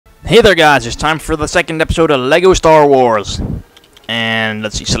Hey there guys, it's time for the second episode of LEGO Star Wars. And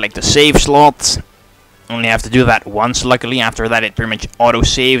let's see, select the save slot. Only have to do that once, luckily. After that it pretty much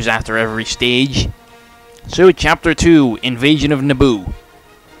auto-saves after every stage. So, Chapter 2, Invasion of Naboo.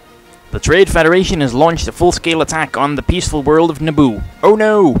 The Trade Federation has launched a full-scale attack on the peaceful world of Naboo. Oh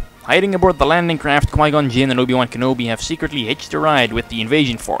no! Hiding aboard the landing craft, Qui-Gon, Jinn, and Obi-Wan Kenobi have secretly hitched a ride with the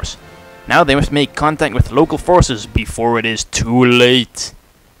invasion force. Now they must make contact with local forces before it is too late.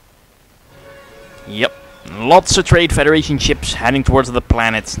 Yep, lots of Trade Federation ships heading towards the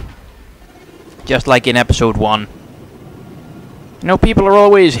planet. Just like in episode 1. You know, people are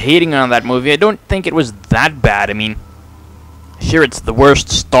always hating on that movie. I don't think it was that bad. I mean, sure, it's the worst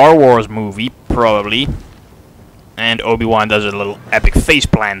Star Wars movie, probably. And Obi-Wan does a little epic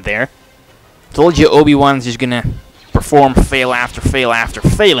faceplant there. Told you Obi-Wan's just gonna perform fail after fail after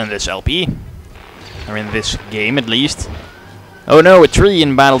fail in this LP. Or in this game, at least. Oh no, a tree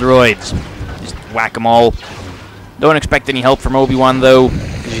in battle droids. Just whack them all. Don't expect any help from Obi-Wan, though,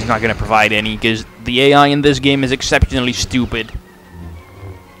 because he's not going to provide any, because the AI in this game is exceptionally stupid.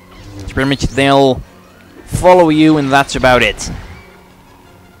 It's pretty much they'll follow you, and that's about it.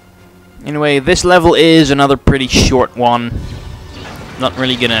 Anyway, this level is another pretty short one. Not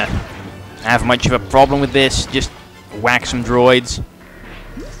really going to have much of a problem with this. Just whack some droids.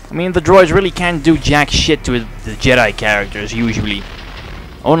 I mean, the droids really can't do jack shit to the Jedi characters, usually.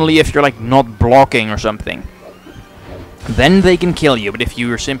 Only if you're, like, not blocking or something. Then they can kill you, but if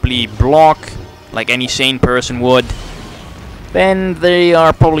you simply block, like any sane person would, then they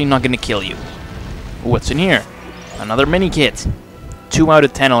are probably not gonna kill you. What's in here? Another mini-kit. 2 out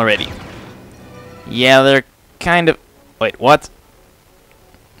of 10 already. Yeah, they're kind of... Wait, what?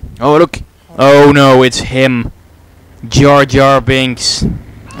 Oh, look! Oh no, it's him! Jar Jar Binks.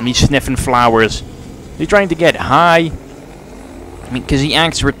 And he's sniffing flowers. He's trying to get high. I mean, because he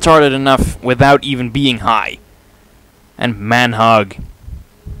acts retarded enough without even being high. And man hug.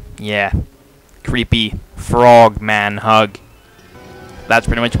 Yeah. Creepy frog man hug. That's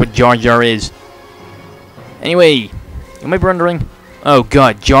pretty much what Jar Jar is. Anyway, you might be wondering, oh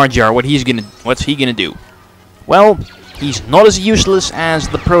god, Jar Jar, what's he gonna do? Well, he's not as useless as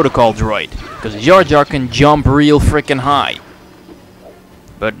the protocol droid, because Jar Jar can jump real frickin' high.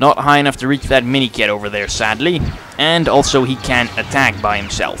 But not high enough to reach that mini-kit over there, sadly. And also he can't attack by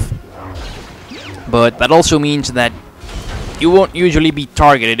himself. But that also means that you won't usually be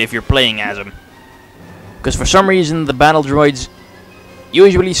targeted if you're playing as him. Because for some reason the battle droids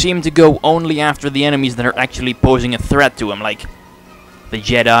usually seem to go only after the enemies that are actually posing a threat to him. Like the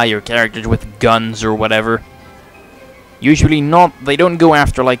Jedi or characters with guns or whatever. Usually not, they don't go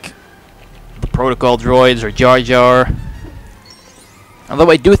after like the protocol droids or Jar Jar. Although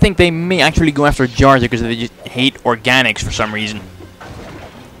I do think they may actually go after Jar Jar because they just hate organics for some reason.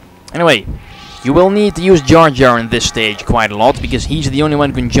 Anyway, you will need to use Jar Jar in this stage quite a lot because he's the only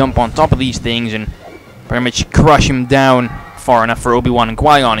one who can jump on top of these things and pretty much crush him down far enough for Obi-Wan and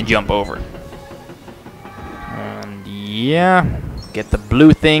Qui-Gon to jump over. And yeah, get the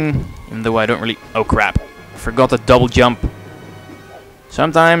blue thing, even though I don't really... Oh crap, forgot the double jump.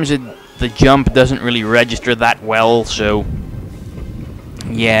 Sometimes the jump doesn't really register that well, so...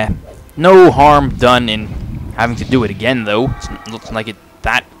 Yeah, no harm done in having to do it again, though. It looks like it's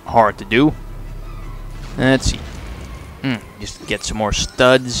that hard to do. Let's see. Just get some more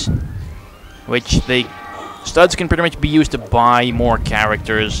studs. Studs can pretty much be used to buy more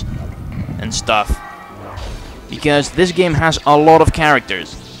characters and stuff. Because this game has a lot of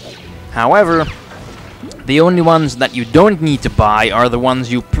characters. However, the only ones that you don't need to buy are the ones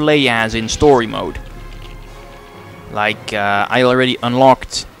you play as in story mode. Like, I already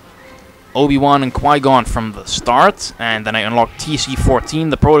unlocked Obi-Wan and Qui-Gon from the start, and then I unlocked TC-14,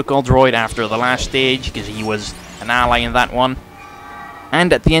 the protocol droid, after the last stage, because he was an ally in that one.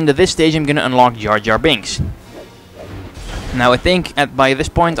 And at the end of this stage, I'm going to unlock Jar Jar Binks. Now, I think by this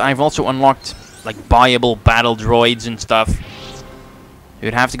point, I've also unlocked, like, buyable battle droids and stuff.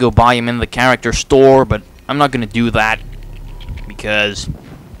 You'd have to go buy them in the character store, but I'm not going to do that, because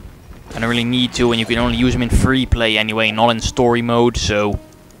I don't really need to, and you can only use them in free play anyway, not in story mode, so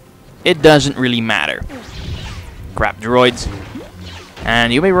it doesn't really matter. Crap droids.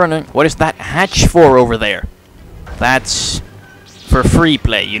 And you may be wondering, what is that hatch for over there? That's for free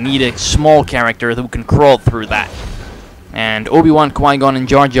play. You need a small character who can crawl through that. And Obi-Wan, Qui-Gon, and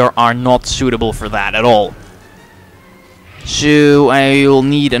Jar Jar are not suitable for that at all. So I will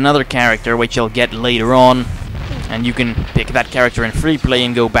need another character, which I'll get later on. And you can pick that character in free play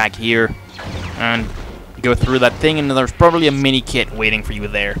and go back here and go through that thing, and there's probably a mini kit waiting for you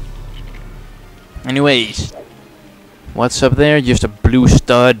there. Anyways, What's up there? Just a blue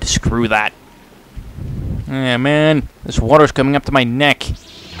stud. Screw that. Yeah, man. This water's coming up to my neck.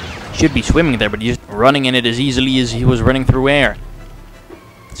 Should be swimming there, but he's just running in it as easily as he was running through air.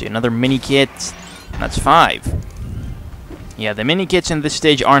 See, another mini kit. That's 5. Yeah, the mini kits in this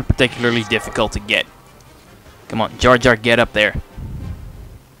stage aren't particularly difficult to get. Come on, Jar Jar, get up there.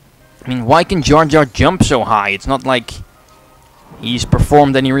 I mean, why can Jar Jar jump so high? It's not like he's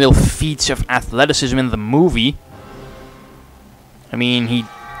performed any real feats of athleticism in the movie. I mean, he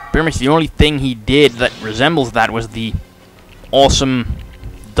pretty much the only thing he did that resembles that was the awesome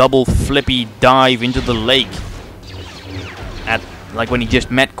double flippy dive into the lake at like when he just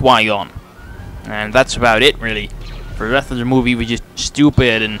met Qui-Gon, and that's about it really. For the rest of the movie, was just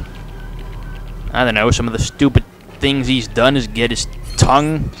stupid, and I don't know. Some of the stupid things he's done is get his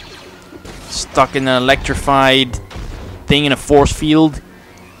tongue stuck in an electrified thing in a force field,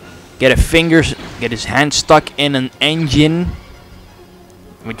 get his hand stuck in an engine,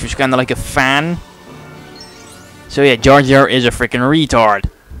 which was kind of like a fan. So yeah, Jar Jar is a freaking retard.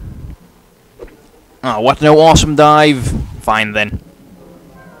 Oh, what no awesome dive. Fine then.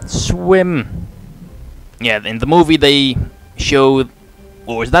 Swim. Yeah, in the movie they show...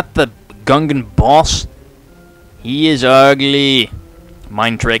 Oh, is that the Gungan boss? He is ugly.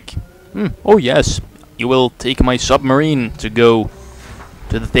 Mind trick. Oh yes. You will take my submarine to go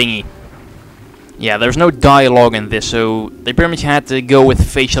to the thingy. Yeah, there's no dialogue in this, so they pretty much had to go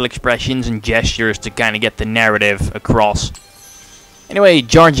with facial expressions and gestures to kind of get the narrative across. Anyway,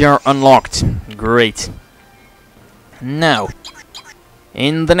 Jar Jar unlocked. Great. Now,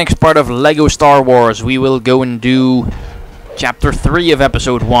 in the next part of LEGO Star Wars, we will go and do Chapter 3 of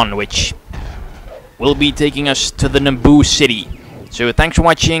Episode 1, which will be taking us to the Naboo city. So thanks for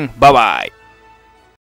watching, bye bye.